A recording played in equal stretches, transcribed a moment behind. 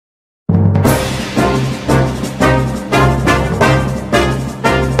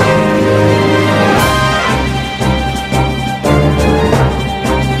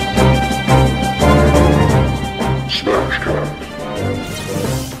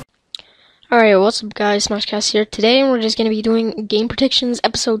Alright, what's up guys, Smashcast here. Today we're just going to be doing Game Predictions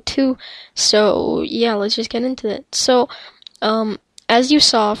Episode 2. So, yeah, let's just get into it. So, as you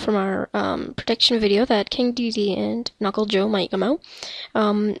saw from our prediction video that King DD and Knuckle Joe might come out,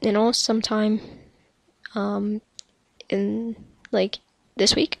 sometime in,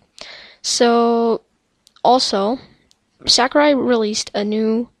 this week. So, also, Sakurai released a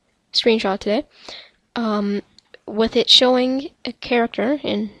new screenshot today, with it showing a character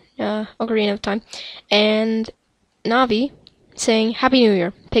in Ocarina of Time, and Navi saying, Happy New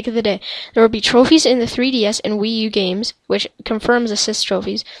Year, pick of the day. There will be trophies in the 3DS and Wii U games, which confirms assist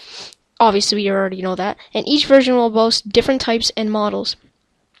trophies. Obviously, we already know that. And each version will boast different types and models.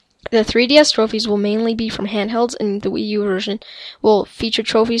 The 3DS trophies will mainly be from handhelds, and the Wii U version will feature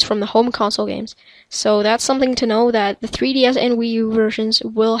trophies from the home console games. So that's something to know, that the 3DS and Wii U versions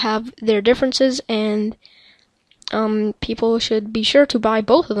will have their differences, and people should be sure to buy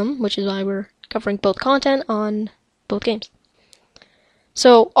both of them, which is why we're covering both content on both games.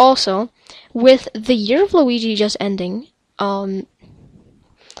 So, also, with the Year of Luigi just ending, and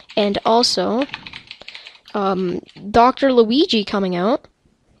also, Dr. Luigi coming out,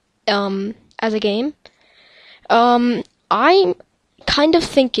 as a game, I'm kind of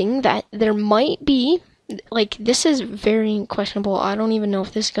thinking that there might be, this is very questionable, I don't even know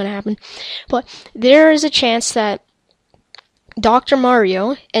if this is going to happen, but there is a chance that Dr.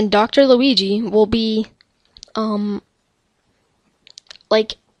 Mario and Dr. Luigi will be, a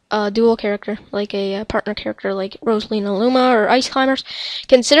dual character, like a partner character, like Rosalina Luma or Ice Climbers.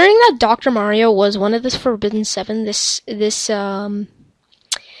 Considering that Dr. Mario was one of the Forbidden Seven, this kind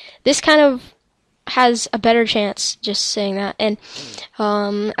of has a better chance, just saying that. And,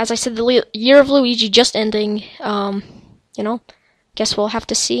 as I said, the Year of Luigi just ending, guess we'll have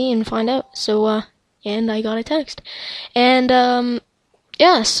to see and find out. So, and I got a text. And,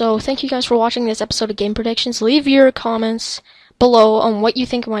 yeah, so thank you guys for watching this episode of Game Predictions. Leave your comments below on what you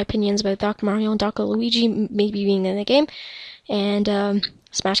think of my opinions about Dr. Mario and Dr. Luigi maybe being in the game. And,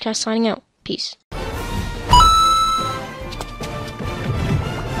 Smashcast signing out. Peace.